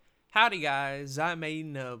Howdy guys, I'm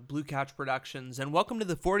Aiden of Blue Couch Productions, and welcome to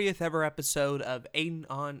the 40th ever episode of Aiden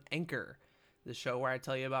on Anchor, the show where I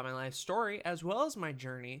tell you about my life story as well as my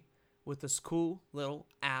journey with this cool little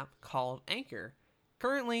app called Anchor.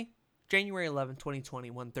 Currently, January 11, 2020,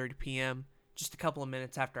 1:30 p.m., just a couple of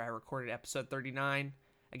minutes after I recorded episode 39.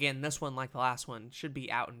 Again, this one, like the last one, should be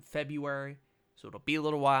out in February, so it'll be a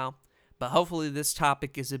little while, but hopefully this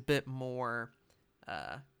topic is a bit more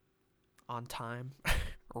on time.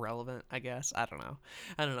 Relevant, I guess. I don't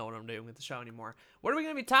know what I'm doing with the show anymore. What are we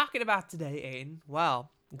going to be talking about today, Aiden? Well,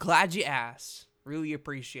 glad you asked. Really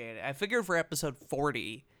appreciate it. I figured for episode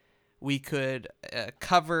 40, we could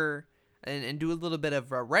cover and do a little bit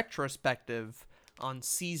of a retrospective on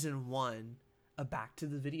season 1 of Back to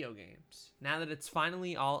the Video Games. Now that it's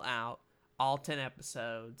finally all out, all 10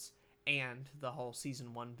 episodes, and the whole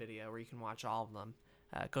season 1 video where you can watch all of them.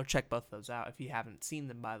 Go check both those out if you haven't seen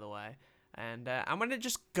them, by the way. And I'm going to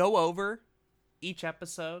just go over each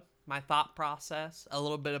episode, my thought process, a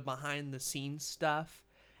little bit of behind-the-scenes stuff,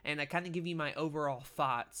 and I kind of give you my overall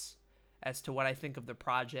thoughts as to what I think of the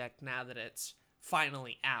project now that it's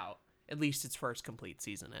finally out, at least its first complete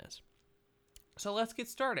season is. So let's get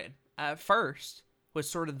started. First was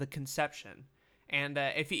sort of the conception. And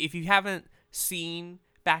if you haven't seen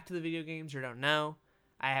Back to the Video Games or don't know,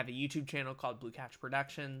 I have a YouTube channel called Blue Couch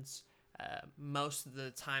Productions. Most of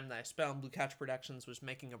the time that I spent on Blue Couch Productions was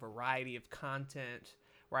making a variety of content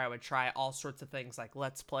where I would try all sorts of things like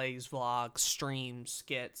Let's Plays, vlogs, streams,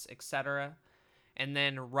 skits, etc. And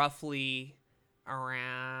then roughly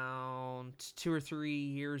around 2 or 3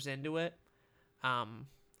 years into it,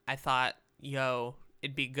 I thought,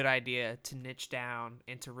 it'd be a good idea to niche down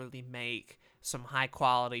and to really make some high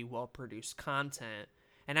quality, well-produced content.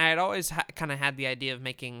 And I had always kind of had the idea of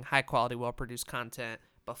making high quality, well-produced content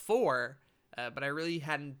before, but I really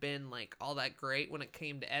hadn't been like all that great when it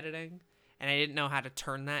came to editing, and I didn't know how to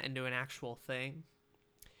turn that into an actual thing.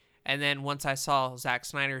 And then once I saw Zack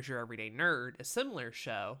Snyder's Your Everyday Nerd, a similar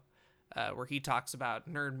show where he talks about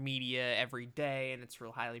nerd media every day, and it's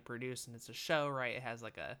real highly produced, and it's a show, right? It has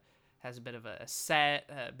a bit of a set,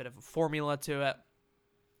 a bit of a formula to it.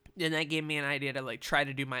 And that gave me an idea to try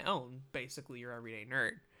to do my own, basically Your Everyday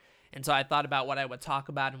Nerd. And so I thought about what I would talk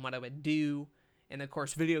about and what I would do. And of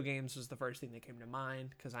course, video games was the first thing that came to mind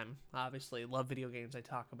because I'm obviously love video games. I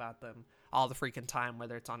talk about them all the freaking time,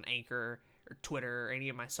 whether it's on Anchor or Twitter or any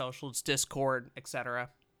of my socials, Discord, etc.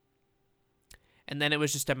 And then it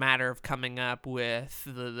was just a matter of coming up with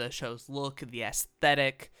the show's look, the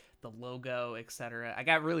aesthetic, the logo, etc. I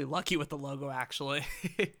got really lucky with the logo, actually,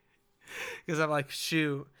 because I'm like,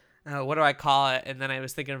 shoot, what do I call it? And then I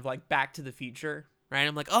was thinking of Back to the Future. Right,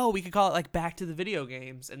 I'm like, oh, we could call it Back to the Video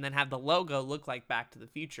Games and then have the logo look like Back to the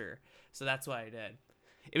Future. So that's what I did.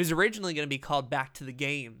 It was originally going to be called Back to the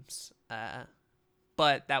Games,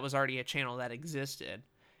 but that was already a channel that existed.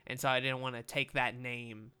 And so I didn't want to take that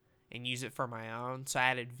name and use it for my own. So I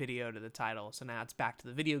added video to the title. So now it's Back to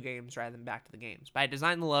the Video Games rather than Back to the Games. But I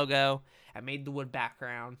designed the logo. I made the wood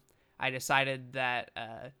background. I decided that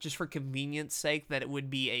just for convenience sake that it would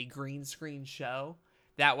be a green screen show.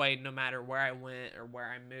 That way, no matter where I went or where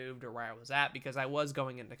I moved or where I was at, because I was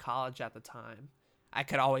going into college at the time, I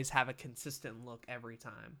could always have a consistent look every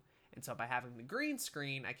time. And so by having the green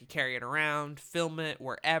screen, I could carry it around, film it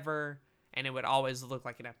wherever, and it would always look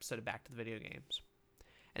like an episode of Back to the Video Games.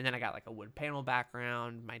 And then I got a wood panel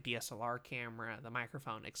background, my DSLR camera, the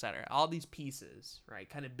microphone, etc. All these pieces, right,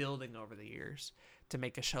 kind of building over the years to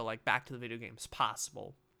make a show like Back to the Video Games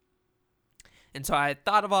possible. And so I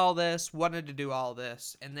thought of all this, wanted to do all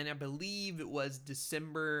this, and then I believe it was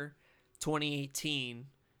December 2018.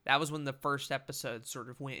 That was when the first episode sort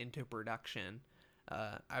of went into production.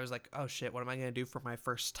 I was like, oh shit, what am I going to do for my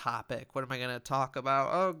first topic? What am I going to talk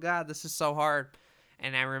about? Oh god, this is so hard.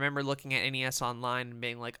 And I remember looking at NES Online and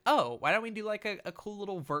being like, oh, why don't we do a cool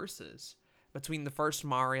little versus between the first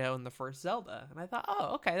Mario and the first Zelda? And I thought,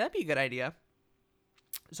 oh, okay, that'd be a good idea.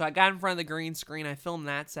 So I got in front of the green screen, I filmed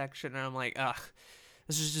that section, and I'm like, ugh,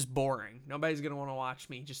 this is just boring. Nobody's going to want to watch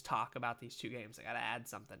me just talk about these two games. I got to add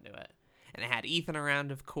something to it. And I had Ethan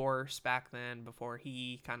around, of course, back then, before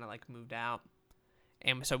he kind of moved out.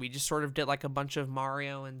 And so we just sort of did a bunch of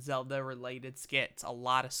Mario and Zelda-related skits. A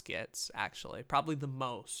lot of skits, actually. Probably the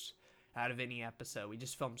most out of any episode. We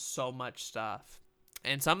just filmed so much stuff.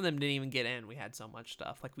 And some of them didn't even get in. We had so much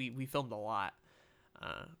stuff. We filmed a lot.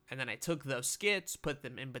 And then I took those skits, put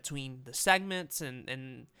them in between the segments,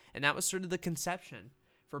 and that was sort of the conception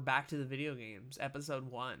for Back to the Video Games, episode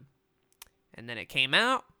 1. And then it came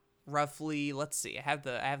out roughly, let's see, I have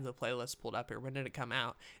the playlist pulled up here. When did it come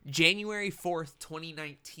out? January 4th,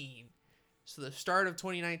 2019. So the start of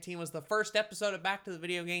 2019 was the first episode of Back to the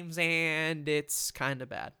Video Games, and it's kind of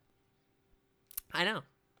bad. I know.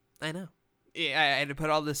 Yeah, I had to put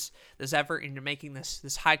all this effort into making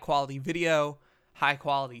this high quality video, high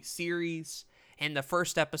quality series, and the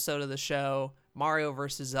first episode of the show, Mario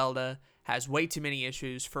vs. Zelda, has way too many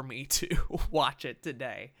issues for me to watch it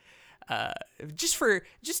today. Just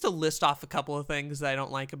to list off a couple of things that I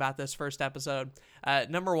don't like about this first episode.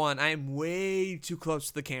 Number one, I am way too close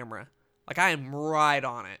to the camera. Like, I am right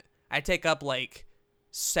on it. I take up like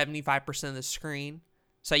 75% of the screen.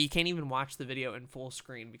 So you can't even watch the video in full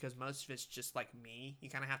screen because most of it's just like me. You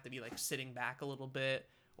kind of have to be like sitting back a little bit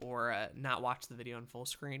or not watch the video in full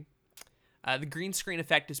screen. The green screen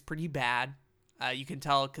effect is pretty bad. You can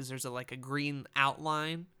tell because there's a green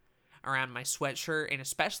outline around my sweatshirt and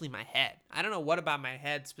especially my head. I don't know what about my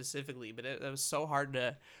head specifically, but it was so hard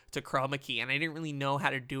to chroma key, and I didn't really know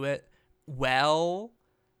how to do it well.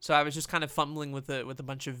 So I was just kind of fumbling with a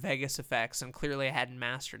bunch of Vegas effects, and clearly I hadn't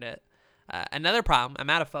mastered it. Another problem, I'm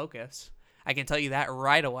out of focus. I can tell you that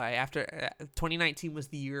right away. After 2019 was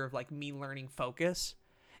the year of me learning focus.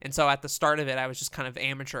 And so at the start of it, I was just kind of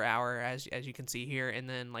amateur hour, as you can see here. And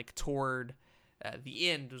then toward the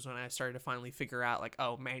end was when I started to finally figure out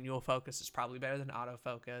manual focus is probably better than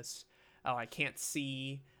autofocus. Oh, I can't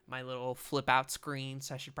see my little flip out screen,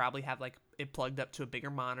 so I should probably have it plugged up to a bigger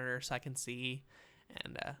monitor so I can see.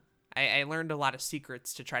 And I learned a lot of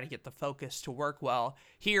secrets to try to get the focus to work well.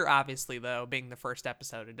 Here, obviously, though, being the first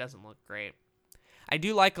episode, it doesn't look great. I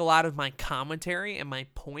do like a lot of my commentary and my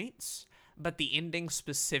points, but the ending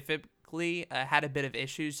specifically had a bit of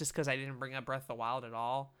issues just because I didn't bring up Breath of the Wild at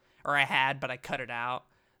all. Or I had, but I cut it out,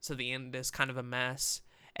 so the end is kind of a mess.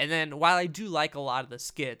 And then, while I do like a lot of the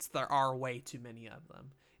skits, there are way too many of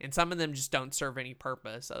them. And some of them just don't serve any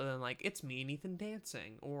purpose other than, it's me and Ethan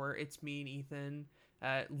dancing, or it's me and Ethan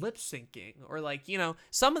lip syncing, or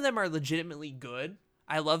some of them are legitimately good.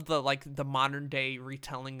 I love the modern day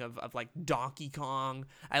retelling of Donkey Kong.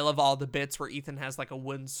 I love all the bits where Ethan has a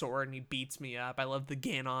wooden sword and he beats me up. I love the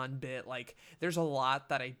Ganon bit. There's a lot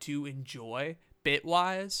that I do enjoy bit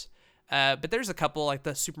wise, but there's a couple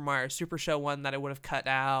the Super Mario Super Show one that I would have cut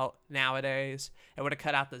out nowadays. I would have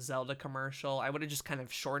cut out the Zelda commercial. I would have just kind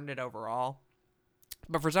of shortened it overall.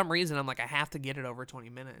 But for some reason, I'm I have to get it over 20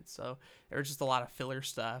 minutes. So there's just a lot of filler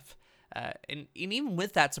stuff. And even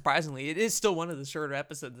with that, surprisingly, it is still one of the shorter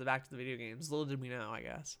episodes of Back to the Video Games. Little did we know, I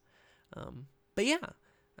guess. But yeah,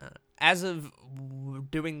 as of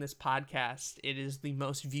doing this podcast, it is the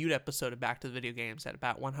most viewed episode of Back to the Video Games at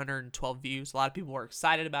about 112 views. A lot of people were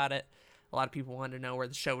excited about it. A lot of people wanted to know where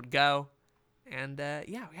the show would go. And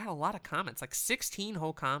yeah, we had a lot of comments, 16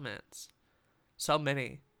 whole comments. So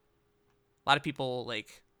many. A lot of people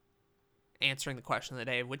answering the question of the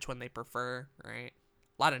day of which one they prefer, right?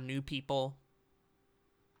 A lot of new people.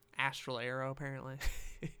 Astral Arrow, apparently.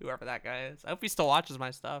 Whoever that guy is. I hope he still watches my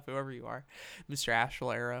stuff, whoever you are, Mr.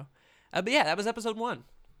 Astral Arrow. But yeah, that was episode 1.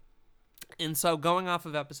 And so going off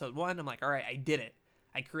of episode 1, I'm all right, I did it.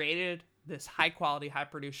 I created this high-quality,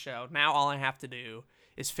 high-produced show. Now all I have to do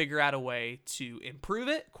is figure out a way to improve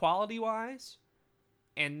it quality-wise.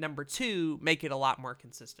 And number 2, make it a lot more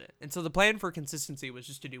consistent. And so the plan for consistency was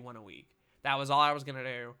just to do one a week. That was all I was going to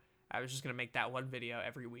do. I was just going to make that one video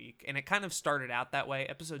every week. And it kind of started out that way.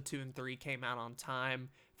 Episode 2 and 3 came out on time.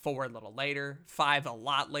 4 a little later. 5 a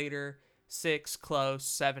lot later. 6 close.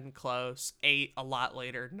 7 close. 8 a lot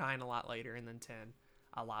later. 9 a lot later. And then 10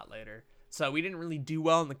 a lot later. So we didn't really do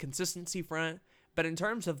well on the consistency front. But in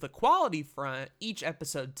terms of the quality front, each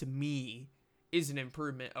episode to me is an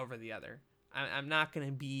improvement over the other. I'm not going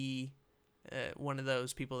to be one of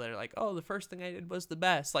those people that are oh, the first thing I did was the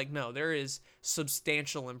best. No, there is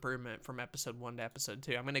substantial improvement from episode 1 to episode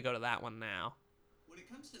 2. I'm going to go to that one now. When it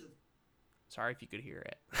comes to the... Sorry if you could hear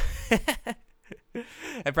it.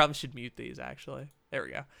 I probably should mute these, actually. There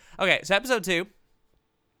we go. Okay, so episode 2.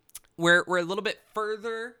 We're a little bit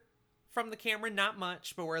further from the camera. Not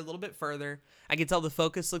much, but we're a little bit further. I can tell the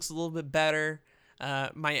focus looks a little bit better.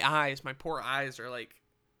 My poor eyes are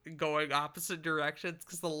going opposite directions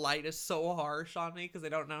because the light is so harsh on me because I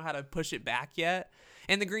don't know how to push it back yet.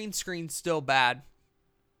 And the green screen's still bad.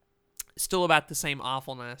 Still about the same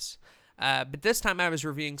awfulness. But this time I was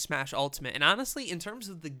reviewing Smash Ultimate. And honestly, in terms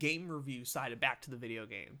of the game review side of Back to the Video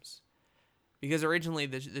Games, because originally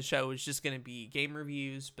the show was just going to be game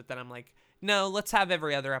reviews, but then I'm no, let's have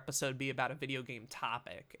every other episode be about a video game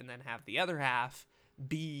topic and then have the other half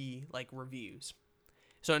be reviews.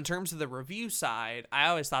 So in terms of the review side, I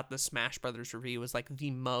always thought the Smash Brothers review was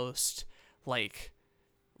the most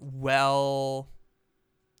well,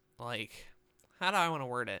 how do I want to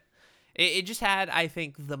word it? It just had, I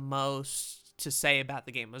think, the most to say about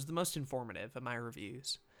the game. It was the most informative of my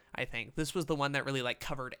reviews, I think. This was the one that really, like,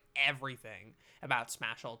 covered everything about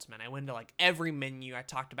Smash Ultimate. I went to, like, every menu. I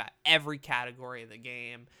talked about every category of the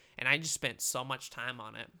game, and I just spent so much time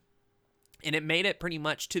on it. And it made it pretty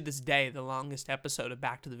much, to this day, the longest episode of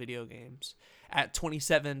Back to the Video Games at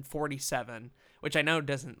 27:47, which I know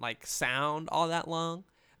doesn't, like, sound all that long.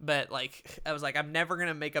 But, like, I was like, I'm never going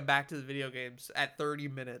to make a Back to the Video Games at 30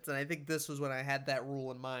 minutes. And I think this was when I had that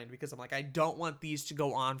rule in mind. Because I'm like, I don't want these to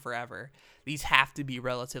go on forever. These have to be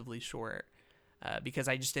relatively short. Because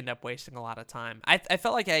I just end up wasting a lot of time. I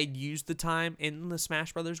felt like I used the time in the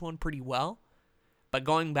Smash Brothers one pretty well. But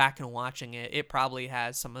going back and watching it, it probably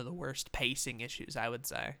has some of the worst pacing issues, I would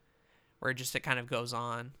say. Where it kind of goes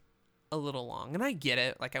on a little long. And I get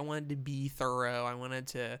it. Like, I wanted to be thorough. I wanted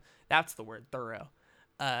to... That's the word, thorough.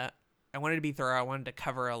 I wanted to be thorough. I wanted to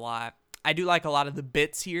cover a lot. I do like a lot of the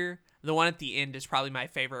bits here. The one at the end is probably my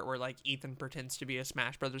favorite, where, like, Ethan pretends to be a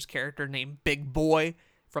Smash Brothers character named Big Boy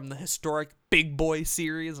from the historic Big Boy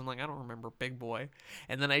series. I'm like, I don't remember Big Boy.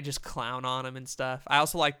 And then I just clown on him and stuff. I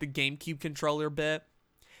also like the GameCube controller bit.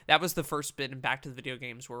 That was the first bit in Back to the Video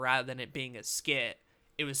Games where, rather than it being a skit,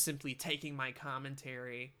 it was simply taking my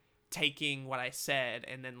commentary, taking what I said,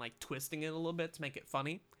 and then, like, twisting it a little bit to make it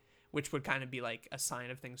funny, which would kind of be like a sign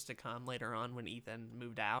of things to come later on when Ethan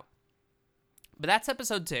moved out. But that's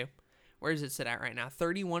episode 2. Where does it sit at right now?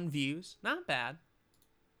 31 views. Not bad.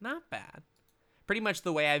 Not bad. Pretty much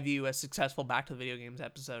the way I view a successful Back to the Video Games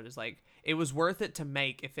episode is, like, it was worth it to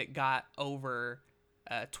make if it got over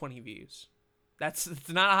 20 views. It's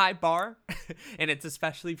not a high bar, and it's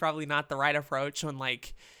especially probably not the right approach when,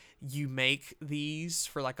 like, you make these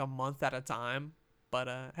for, like, a month at a time. But,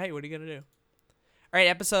 hey, what are you going to do? All right,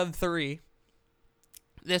 episode 3.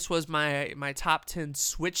 This was my top 10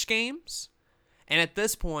 Switch games. And at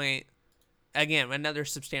this point, again, another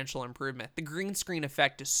substantial improvement. The green screen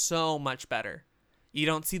effect is so much better. You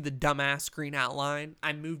don't see the dumbass green outline.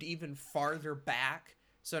 I moved even farther back,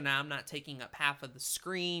 so now I'm not taking up half of the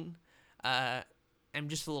screen. I'm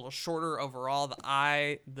just a little shorter overall.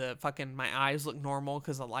 My eyes look normal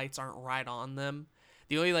because the lights aren't right on them.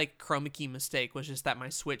 The only, like, chroma key mistake was just that my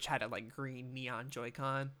Switch had a, like, green neon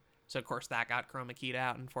Joy-Con. So, of course, that got chroma keyed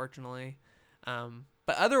out, unfortunately.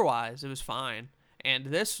 But otherwise, it was fine. And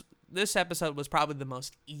this episode was probably the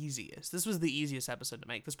most easiest. This was the easiest episode to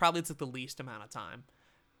make. This probably took the least amount of time,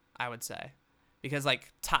 I would say. Because,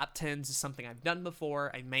 like, top 10s is something I've done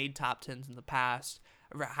before. I made top 10s in the past,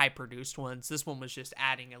 high-produced ones. This one was just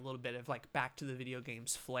adding a little bit of, like, Back to the Video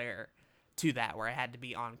Games flair to that, where I had to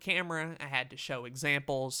be on camera, I had to show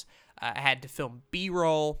examples, I had to film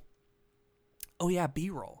B-roll. Oh yeah,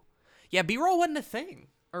 B-roll. Yeah, B-roll wasn't a thing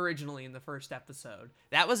originally in the first episode.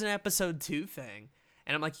 That was an episode 2 thing.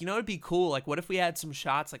 And I'm like, you know, it'd be cool, like, what if we had some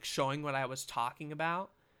shots, like, showing what I was talking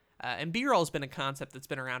about? And B-roll's been a concept that's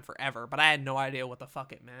been around forever, but I had no idea what the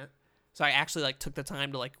fuck it meant. So I actually, like, took the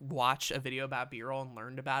time to, like, watch a video about B-roll and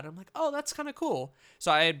learned about it. I'm like, oh, that's kind of cool.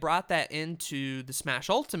 So I had brought that into the Smash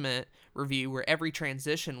Ultimate review, where every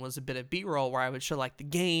transition was a bit of B-roll, where I would show, like, the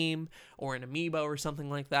game or an amiibo or something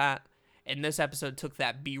like that. And this episode took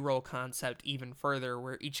that B-roll concept even further,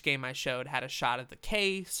 where each game I showed had a shot of the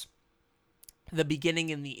case. The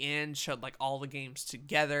beginning and the end showed, like, all the games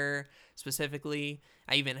together specifically.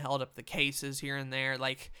 I even held up the cases here and there.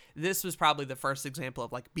 Like, this was probably the first example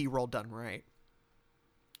of, like, B-roll done right.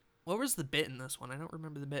 What was the bit in this one? I don't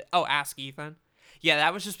remember the bit. Oh, Ask Ethan. Yeah,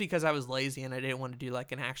 that was just because I was lazy and I didn't want to do,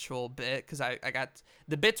 like, an actual bit, because I got...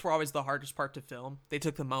 The bits were always the hardest part to film. They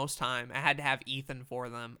took the most time. I had to have Ethan for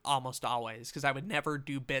them almost always, because I would never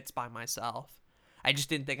do bits by myself. I just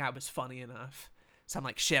didn't think I was funny enough. So I'm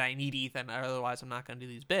like, shit, I need Ethan, otherwise I'm not going to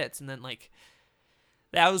do these bits. And then, like,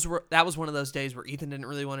 that was one of those days where Ethan didn't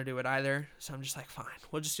really want to do it either. So I'm just like, fine,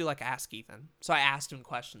 we'll just do, like, Ask Ethan. So I asked him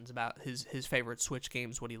questions about his favorite Switch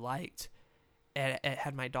games, what he liked. And it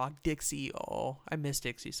had my dog Dixie. Oh, I miss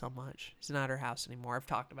Dixie so much. She's not at her house anymore. I've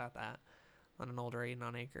talked about that on an older 8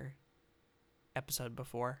 on Acre episode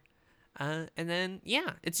before. And then,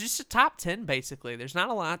 yeah, it's just a top 10, basically. There's not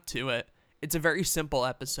a lot to it. It's a very simple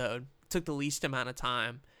episode. Took the least amount of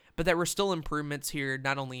time, but there were still improvements here,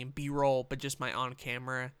 not only in B-roll, but just my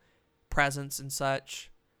on-camera presence and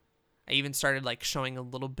such. I even started, like, showing a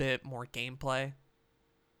little bit more gameplay,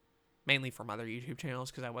 mainly from other YouTube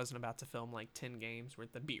channels, because I wasn't about to film, like, 10 games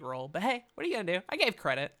worth of B-roll. But hey, what are you gonna do? I gave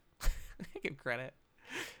credit. I give credit.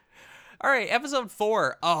 All right, episode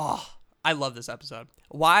 4. Oh, I love this episode.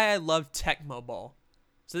 Why I love Tecmo Bowl.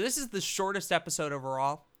 So this is the shortest episode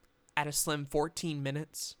overall, at a slim 14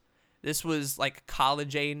 minutes. This was, like,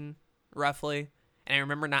 college Aiden, roughly. And I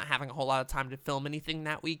remember not having a whole lot of time to film anything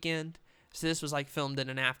that weekend. So this was like filmed in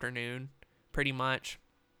an afternoon, pretty much.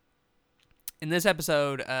 And this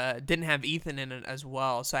episode didn't have Ethan in it as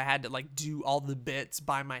well, so I had to like do all the bits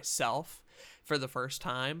by myself for the first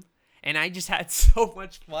time. And I just had so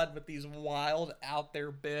much fun with these wild out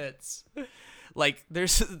there bits. Like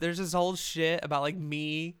there's this whole shit about like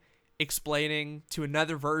me explaining to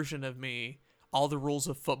another version of me all the rules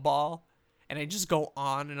of football, and I just go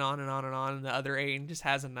on and on and on and on, and the other Aiden just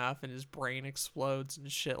has enough and his brain explodes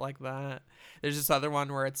and shit like that. There's this other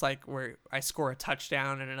one where it's like where I score a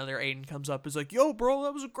touchdown and another Aiden comes up and is like, yo bro,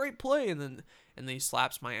 that was a great play, and then he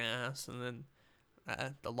slaps my ass, and then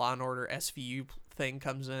the Law and Order SVU thing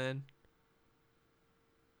comes in,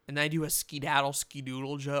 and I do a skedaddle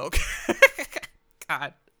skedoodle joke.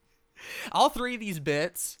 God, all three of these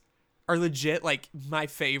bits are legit like my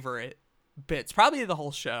favorite bits, probably the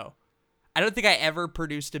whole show. I don't think I ever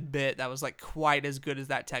produced a bit that was like quite as good as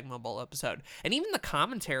that Tecmo Bowl episode, and even the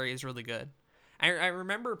commentary is really good. I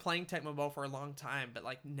remember playing Tecmo Bowl for a long time, but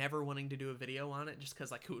like never wanting to do a video on it just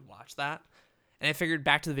because like who would watch that? And I figured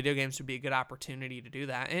Back to the Video Games would be a good opportunity to do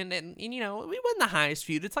that. And you know, we wasn't the highest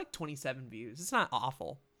viewed. It's like 27 views. It's not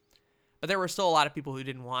awful, but there were still a lot of people who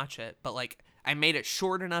didn't watch it. But like I made it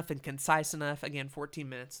short enough and concise enough. Again, 14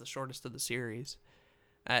 minutes, the shortest of the series.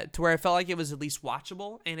 To where I felt like it was at least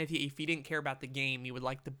watchable, and if you didn't care about the game, you would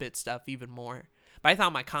like the bit stuff even more. But I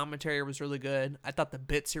thought my commentary was really good. I thought the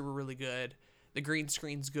bits here were really good. The green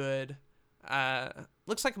screen's good.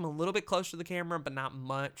 Looks like I'm a little bit close to the camera, but not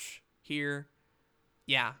much here.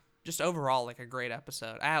 Yeah, just overall like a great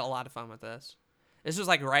episode. I had a lot of fun with this. This was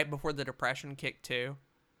like right before the depression kicked too.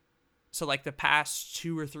 So like the past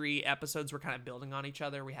 2 or 3 episodes were kind of building on each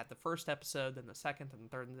other. We had the first episode, then the second, and the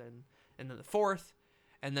third, and then the fourth.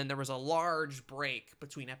 And then there was a large break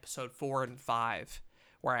between episode 4 and 5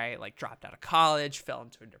 where I like dropped out of college, fell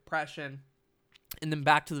into a depression. And then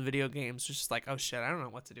Back to the Video Games was just like, oh shit, I don't know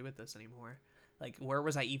what to do with this anymore. Like, where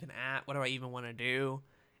was I even at? What do I even want to do?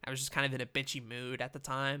 I was just kind of in a bitchy mood at the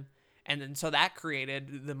time. And then so that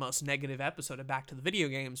created the most negative episode of Back to the Video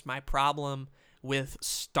Games, my problem with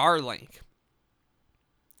Starlink.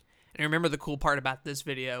 And I remember the cool part about this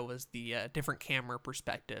video was the different camera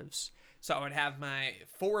perspectives. So I would have my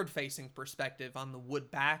forward-facing perspective on the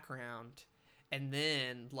wood background, and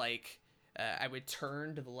then like I would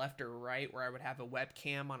turn to the left or right where I would have a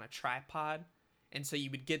webcam on a tripod, and so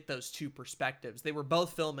you would get those two perspectives. They were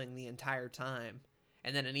both filming the entire time,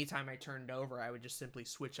 and then anytime I turned over, I would just simply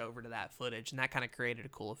switch over to that footage, and that kind of created a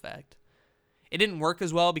cool effect. It didn't work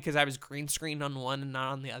as well because I was green screened on one and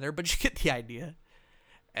not on the other, but you get the idea.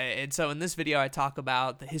 And so in this video, I talk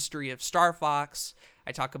about the history of Star Fox,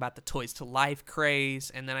 I talk about the Toys to Life craze,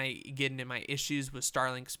 and then I get into my issues with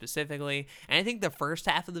Starlink specifically. And I think the first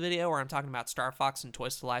half of the video where I'm talking about Star Fox and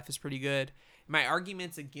Toys to Life is pretty good. My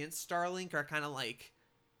arguments against Starlink are kind of like,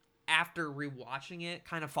 after rewatching it,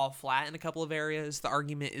 kind of fall flat in a couple of areas. The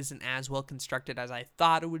argument isn't as well constructed as I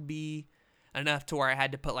thought it would be, enough to where I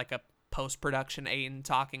had to put like a post-production Aiden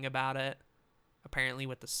talking about it. Apparently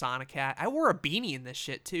with the Sonic hat. I wore a beanie in this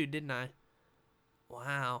shit too, didn't I?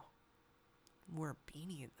 Wow. I wore a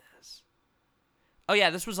beanie in this. Oh yeah,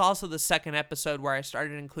 this was also the second episode where I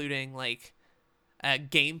started including like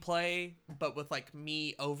gameplay, but with like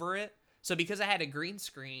me over it. So because I had a green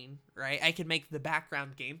screen, right, I could make the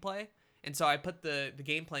background gameplay. And so I put the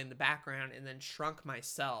gameplay in the background and then shrunk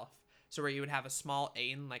myself. So where you would have a small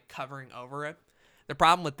Aiden like covering over it. The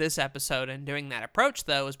problem with this episode and doing that approach,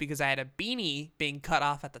 though, is because I had a beanie being cut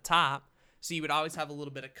off at the top, so you would always have a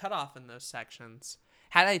little bit of cutoff in those sections.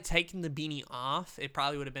 Had I taken the beanie off, it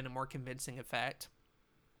probably would have been a more convincing effect.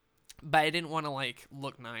 But I didn't want to, like,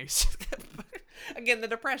 look nice. Again, the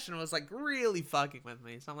depression was, like, really fucking with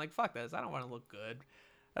me. So I'm like, fuck this. I don't want to look good.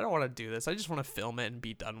 I don't want to do this. I just want to film it and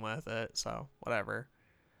be done with it. So, whatever.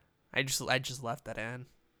 I just left that in.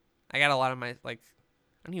 I got a lot of my, like...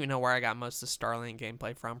 I don't even know where I got most of the Starlink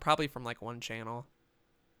gameplay from. Probably from like one channel.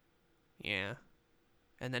 Yeah.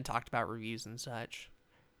 And then talked about reviews and such.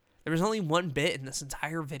 There was only one bit in this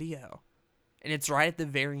entire video. And it's right at the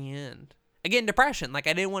very end. Again, depression. Like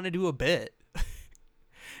I didn't want to do a bit.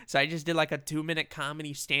 So I just did like a 2-minute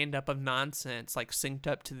comedy stand-up of nonsense. Like synced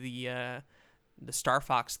up to the Star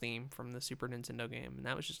Fox theme from the Super Nintendo game. And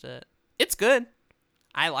that was just it. It's good.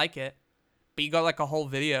 I like it. But you go like a whole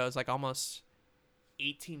video. It's like almost...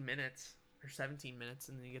 18 minutes or 17 minutes,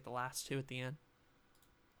 and then you get the last 2 at the end.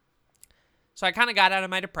 So I kind of got out of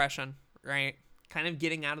my depression, right? Kind of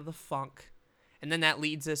getting out of the funk. And then that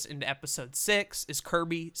leads us into episode 6, is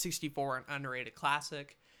Kirby 64, an underrated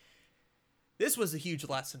classic. This was a huge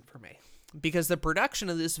lesson for me because the production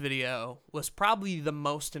of this video was probably the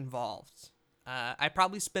most involved I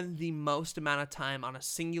probably spend the most amount of time on a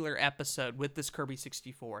singular episode with this Kirby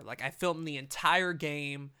 64. Like, I filmed the entire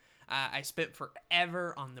game. I spent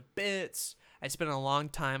forever on the bits. I spent a long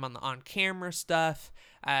time on the on-camera stuff.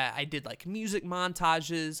 I did like music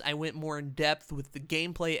montages. I went more in depth with the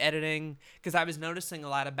gameplay editing because I was noticing a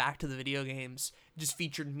lot of Back to the Video Games just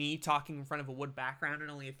featured me talking in front of a wood background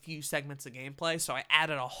and only a few segments of gameplay. So I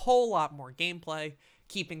added a whole lot more gameplay,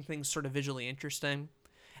 keeping things sort of visually interesting.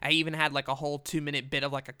 I even had like a whole 2-minute bit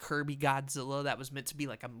of like a Kirby Godzilla that was meant to be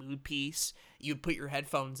like a mood piece. You'd put your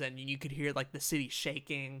headphones in and you could hear like the city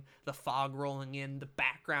shaking, the fog rolling in, the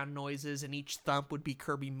background noises, and each thump would be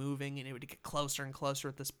Kirby moving and it would get closer and closer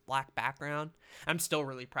with this black background. I'm still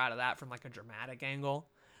really proud of that from like a dramatic angle.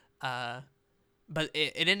 But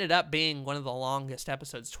it ended up being one of the longest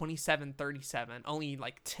episodes, 27:37, only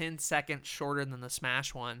like 10 seconds shorter than the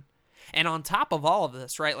Smash one. And on top of all of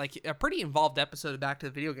this, right, like a pretty involved episode of Back to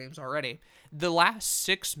the Video Games already, the last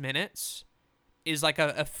 6 minutes is like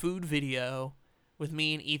a food video with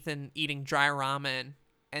me and Ethan eating dry ramen.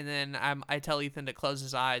 And then I tell Ethan to close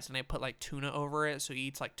his eyes and I put like tuna over it. So he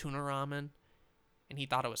eats like tuna ramen and he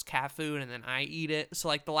thought it was cat food and then I eat it. So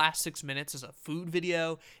like the last 6 minutes is a food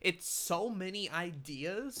video. It's so many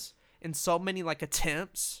ideas and so many like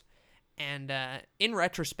attempts. And in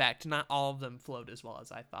retrospect, not all of them flowed as well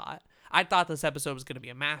as I thought. I thought this episode was going to be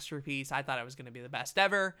a masterpiece. I thought it was going to be the best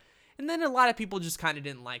ever. And then a lot of people just kind of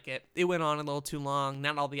didn't like it. It went on a little too long.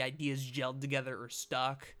 Not all the ideas gelled together or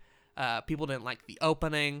stuck. People didn't like the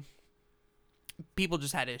opening. People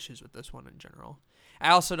just had issues with this one in general.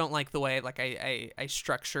 I also don't like the way like I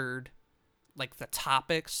structured like the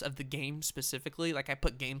topics of the game specifically. Like I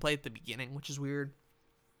put gameplay at the beginning, which is weird.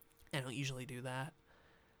 I don't usually do that.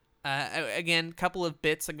 Again, a couple of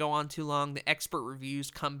bits that go on too long. The expert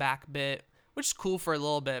reviews comeback bit, which is cool for a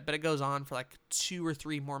little bit, but it goes on for like 2 or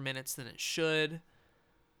 3 more minutes than it should.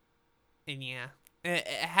 And yeah,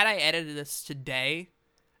 had I edited this today,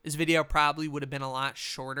 this video probably would have been a lot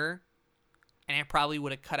shorter, and I probably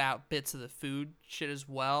would have cut out bits of the food shit as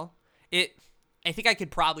well. I think I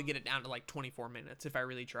could probably get it down to like 24 minutes if I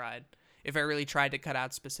really tried. If I really tried to cut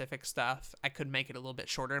out specific stuff, I could make it a little bit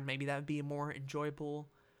shorter, and maybe that would be a more enjoyable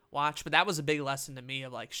watch. But that was a big lesson to me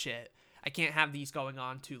of like, shit, I can't have these going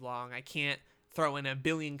on too long. I can't throw in a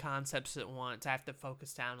billion concepts at once. I have to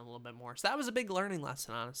focus down a little bit more. So that was a big learning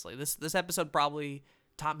lesson, honestly. This episode probably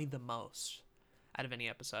taught me the most out of any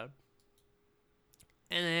episode.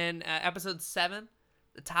 And then episode 7,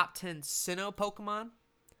 the top 10 Sinnoh Pokemon.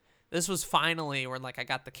 This was finally where like I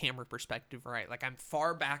got the camera perspective right. Like I'm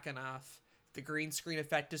far back enough. The green screen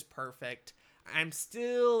effect is perfect. I'm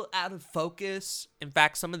still out of focus. In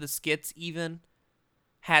fact, some of the skits even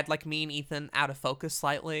had like me and Ethan out of focus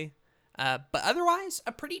slightly. But otherwise,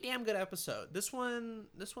 a pretty damn good episode. This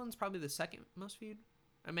one's probably the second most viewed.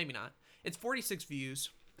 Maybe not. It's 46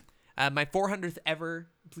 views. My 400th ever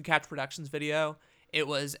Blue Couch Productions video. It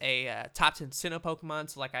was a top 10 Sinnoh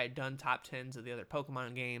Pokemon. So like I had done top 10s of the other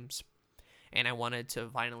Pokemon games. And I wanted to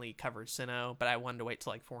finally cover Sinnoh, but I wanted to wait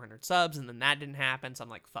till like 400 subs, and then that didn't happen, so I'm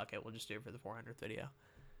like, fuck it, we'll just do it for the 400th video.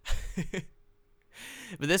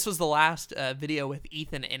 But this was the last video with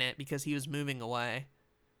Ethan in it because he was moving away.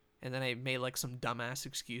 And then I made like some dumbass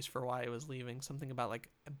excuse for why he was leaving. Something about like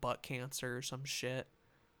butt cancer or some shit.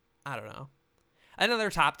 I don't know. Another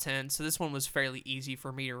top 10, so this one was fairly easy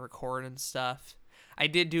for me to record and stuff. I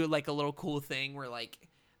did do like a little cool thing where like...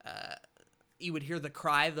 you would hear the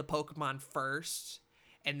cry of the Pokemon first,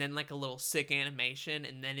 and then like a little sick animation,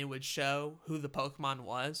 and then it would show who the Pokemon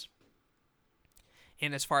was.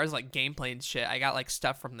 And as far as like gameplay and shit, I got like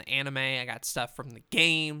stuff from the anime, I got stuff from the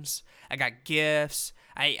games, I got GIFs,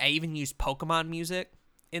 I even used Pokemon music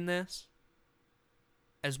in this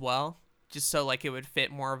as well, just so like it would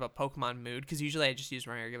fit more of a Pokemon mood, because usually I just use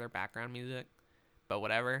my regular background music, but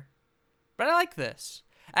whatever. But I like this.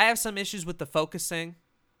 I have some issues with the focusing.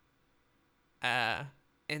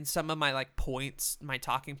 And some of my like points, my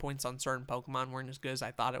talking points on certain Pokemon weren't as good as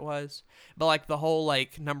I thought it was. But like the whole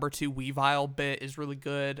like number 2 Weavile bit is really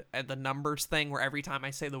good. And the numbers thing where every time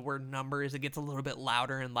I say the word numbers, it gets a little bit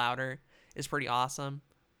louder and louder is pretty awesome.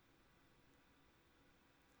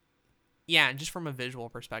 Yeah, and just from a visual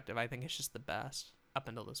perspective, I think it's just the best up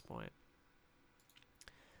until this point.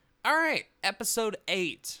 All right, episode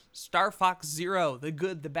 8, Star Fox Zero, the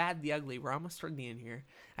good, the bad, the ugly. We're almost toward the end here.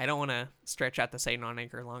 I don't want to stretch out this 8 on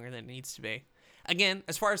Anchor longer than it needs to be. Again,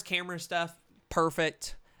 as far as camera stuff,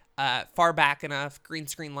 perfect. Far back enough. Green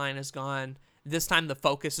screen line is gone. This time the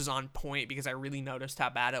focus is on point because I really noticed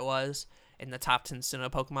how bad it was in the top 10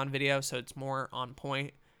 Sinnoh Pokemon video, so it's more on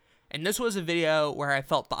point. And this was a video where I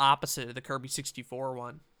felt the opposite of the Kirby 64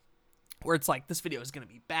 one. where it's like, this video is going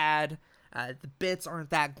to be bad. The bits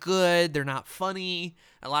aren't that good. They're not funny.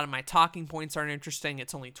 A lot of my talking points aren't interesting.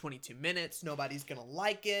 It's only 22 minutes. Nobody's going to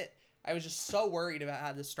like it. I was just so worried about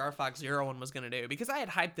how this Star Fox Zero one was going to do because I had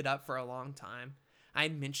hyped it up for a long time. I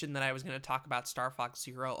had mentioned that I was going to talk about Star Fox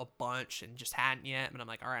Zero a bunch and just hadn't yet. But I'm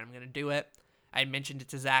like, all right, I'm going to do it. I had mentioned it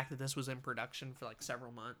to Zach that this was in production for like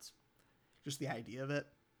several months. Just the idea of it.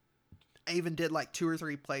 I even did like 2 or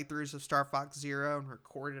 3 playthroughs of Star Fox Zero and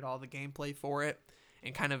recorded all the gameplay for it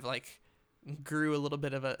and kind of like grew a little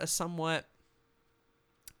bit of a somewhat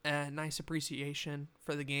nice appreciation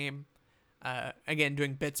for the game. Again,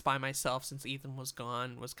 doing bits by myself since Ethan was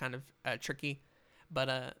gone was kind of tricky.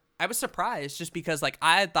 But I was surprised just because like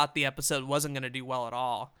I thought the episode wasn't going to do well at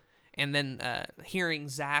all. And then hearing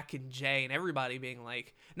Zach and Jay and everybody being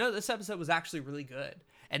like, no, this episode was actually really good.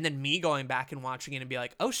 And then me going back and watching it and be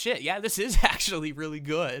like, oh shit, yeah, this is actually really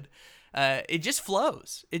good. It just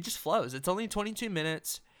flows. It just flows. It's only 22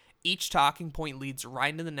 minutes. Each talking point leads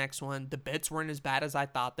right into the next one. The bits weren't as bad as I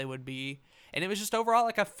thought they would be. And it was just overall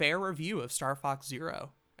like a fair review of Star Fox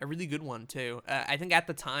Zero. A really good one too. I think at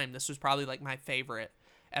the time, this was probably like my favorite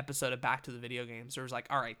episode of Back to the Video Games. It was like,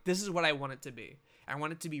 all right, this is what I want it to be. I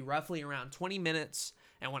want it to be roughly around 20 minutes.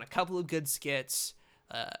 I want a couple of good skits.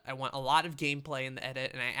 I want a lot of gameplay in the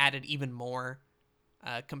edit, and I added even more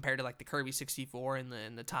compared to like the Kirby 64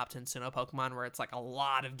 and the top 10 Sinnoh Pokemon, where it's like a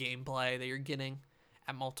lot of gameplay that you're getting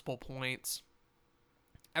at multiple points.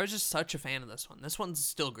 I was just such a fan of this one. This one's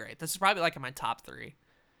still great. This is probably like in my top 3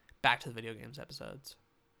 Back to the Video Games episodes.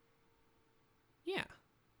 Yeah,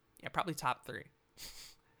 probably top 3.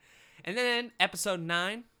 And then episode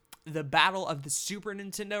 9, the Battle of the Super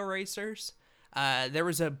Nintendo Racers. There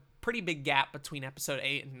was a pretty big gap between episode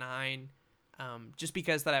 8 and 9, just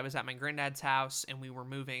because that I was at my granddad's house and we were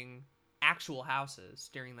moving actual houses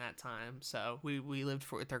during that time. So we lived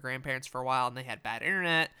with our grandparents for a while, and they had bad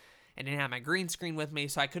internet and didn't have my green screen with me,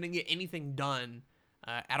 so I couldn't get anything done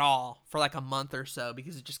at all for like a month or so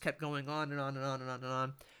because it just kept going on and on and on and on and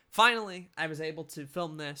on. Finally, I was able to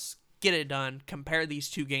film this, get it done, compare these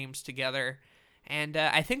two games together, and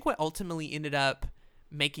I think what ultimately ended up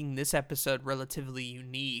making this episode relatively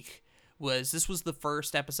unique was this was the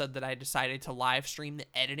first episode that I decided to live stream the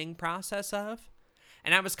editing process of.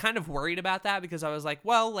 And I was kind of worried about that because I was like,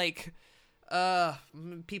 well, like,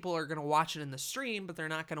 people are going to watch it in the stream, but they're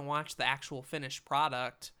not going to watch the actual finished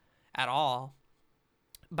product at all.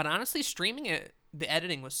 But honestly, streaming it, the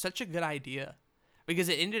editing was such a good idea because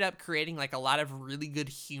it ended up creating like a lot of really good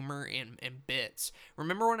humor and bits.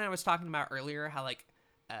 Remember when I was talking about earlier how like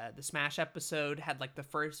the Smash episode had like the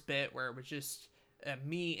first bit where it was just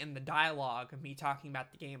me and the dialogue of me talking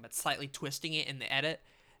about the game, but slightly twisting it in the edit?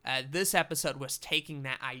 This episode was taking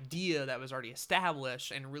that idea that was already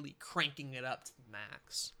established and really cranking it up to the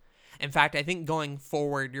max. In fact, I think going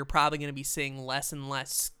forward, you're probably going to be seeing less and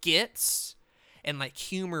less skits and like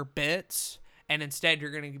humor bits. And instead,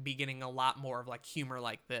 you're going to be getting a lot more of like humor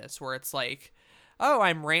like this, where it's like, oh,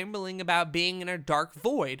 I'm rambling about being in a dark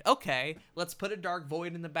void. Okay, let's put a dark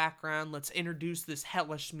void in the background. Let's introduce this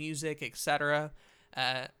hellish music, etc.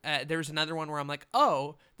 There's another one where I'm like,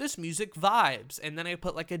 oh, this music vibes. And then I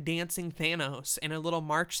put like a dancing Thanos and a little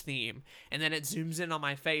March theme. And then it zooms in on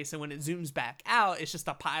my face. And when it zooms back out, it's just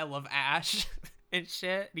a pile of ash and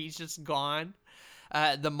shit. And he's just gone.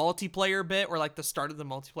 The multiplayer bit where like the start of the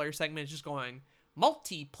multiplayer segment is just going,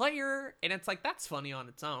 multiplayer. And it's like, that's funny on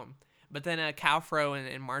its own. But then Calfro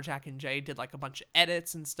and Marjack and Jay did like a bunch of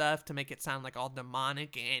edits and stuff to make it sound like all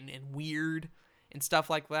demonic and weird and stuff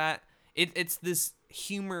like that. It's this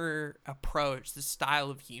humor approach, this style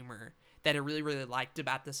of humor that I really, really liked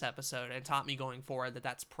about this episode and taught me going forward that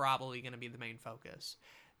that's probably going to be the main focus.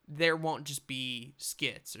 There won't just be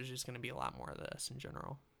skits. There's just going to be a lot more of this in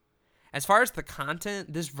general. As far as the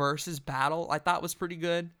content, this versus battle I thought was pretty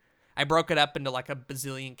good. I broke it up into like a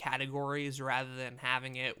bazillion categories rather than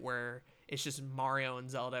having it where it's just Mario and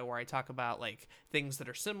Zelda where I talk about like things that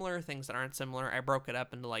are similar, things that aren't similar. I broke it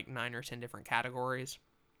up into like 9 or 10 different categories.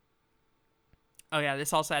 Oh yeah,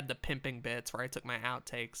 this also had the pimping bits where I took my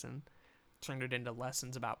outtakes and turned it into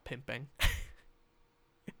lessons about pimping.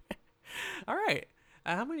 All right.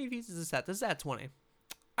 How many views is this at? This is at 20.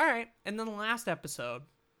 All right. And then the last episode,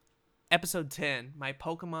 episode 10, my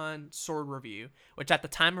Pokemon Sword review, which at the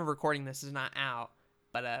time of recording this is not out,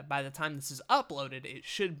 but by the time this is uploaded, it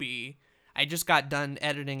should be. I just got done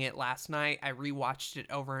editing it last night. I rewatched it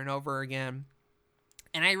over and over again.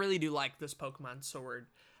 And I really do like this Pokemon Sword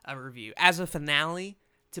review. As a finale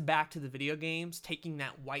to Back to the Video Games, taking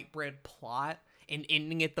that white bread plot and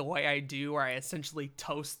ending it the way I do, where I essentially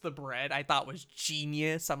toast the bread, I thought was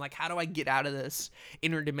genius. I'm like, how do I get out of this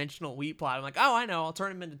interdimensional wheat plot? I'm like, oh, I know, I'll turn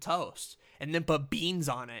them into toast and then put beans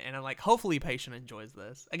on it. And I'm like, hopefully Patient enjoys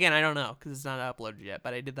this. Again, I don't know because it's not uploaded yet,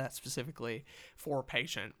 but I did that specifically for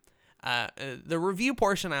Patient. The review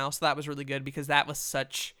portion I also thought was really good because that was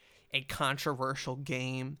such a controversial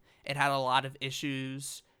game. It had a lot of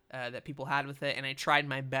issues that people had with it, and I tried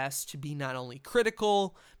my best to be not only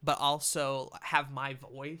critical, but also have my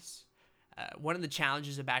voice. One of the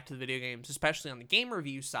challenges of Back to the Video Games, especially on the game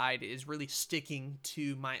review side, is really sticking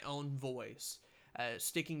to my own voice,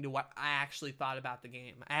 sticking to what I actually thought about the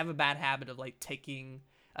game. I have a bad habit of like taking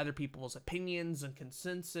other people's opinions and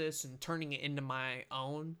consensus and turning it into my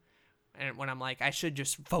own. And when I'm like, I should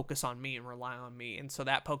just focus on me and rely on me. And so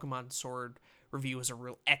that Pokemon Sword review was a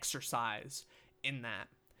real exercise in that.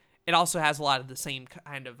 It also has a lot of the same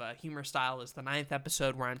kind of humor style as the 9th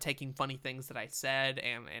episode, where I'm taking funny things that I said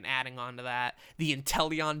and adding on to that. The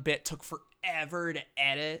Inteleon bit took forever to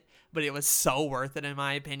edit, but it was so worth it in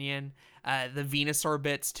my opinion. The Venusaur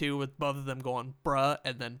bits too, with both of them going bruh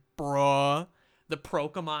and then bruh. The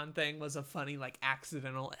Procomon thing was a funny like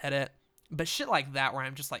accidental edit. But shit like that, where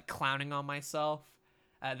I'm just like clowning on myself,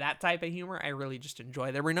 that type of humor, I really just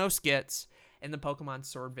enjoy. There were no skits in the Pokemon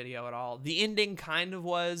Sword video at all. The ending kind of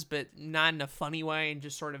was, but not in a funny way, and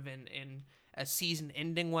just sort of in a season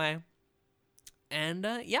ending way. And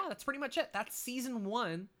yeah, that's pretty much it. That's season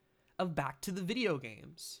 1 of Back to the Video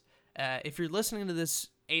Games. If you're listening to this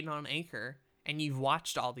Aiden on Anchor and you've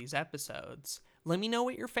watched all these episodes, let me know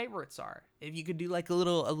what your favorites are. If you could do like a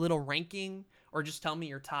little ranking, or just tell me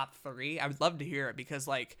your top 3, I would love to hear it, because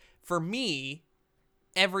like for me,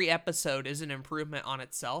 every episode is an improvement on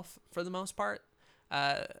itself for the most part.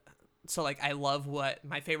 So like I love what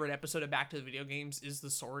my favorite episode of Back to the Video Games is, the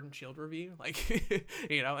Sword and Shield review, like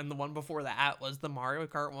you know, and the one before that was the Mario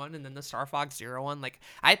Kart one, and then the Star Fox Zero one. Like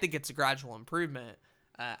I think it's a gradual improvement.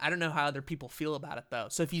 I don't know how other people feel about it though.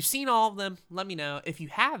 So if you've seen all of them, let me know. If you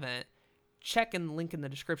haven't, check in the link in the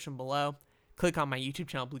description below. Click on my YouTube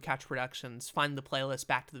channel, Blue Couch Productions, find the playlist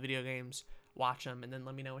Back to the Video Games, watch them, and then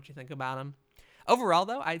let me know what you think about them. Overall,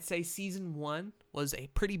 though, I'd say Season 1 was a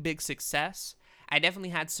pretty big success. I definitely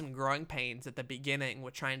had some growing pains at the beginning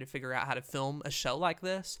with trying to figure out how to film a show like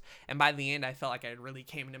this, and by the end, I felt like I really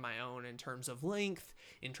came into my own in terms of length,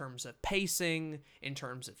 in terms of pacing, in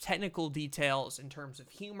terms of technical details, in terms of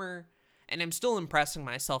humor. And I'm still impressing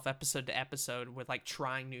myself episode to episode with like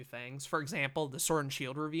trying new things. For example, the Sword and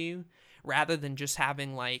Shield review, rather than just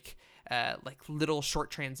having like little short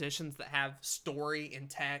transitions that have story in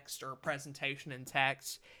text or presentation in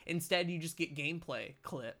text, instead you just get gameplay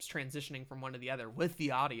clips transitioning from one to the other with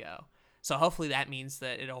the audio. So hopefully that means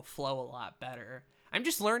that it'll flow a lot better. I'm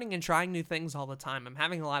just learning and trying new things all the time. I'm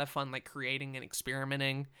having a lot of fun like creating and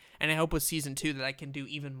experimenting, and I hope with season 2 that I can do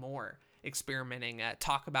even more experimenting,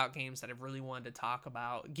 talk about games that I've really wanted to talk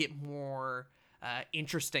about, get more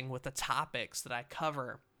interesting with the topics that I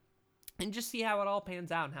cover, and just see how it all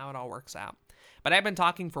pans out and how it all works out. But I've been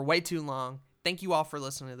talking for way too long. Thank you all for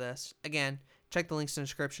listening to this. Again, check the links in the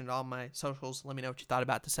description to all my socials. Let me know what you thought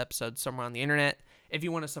about this episode somewhere on the internet. If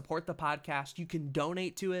you want to support the podcast, you can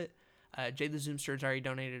donate to it. Jay the Zoomster's already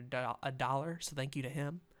donated $1, so thank you to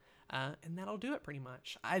him. And that'll do it pretty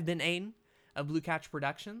much. I've been Aiden of Blue Couch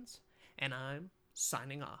Productions, and I'm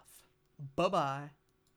signing off. Bye-bye.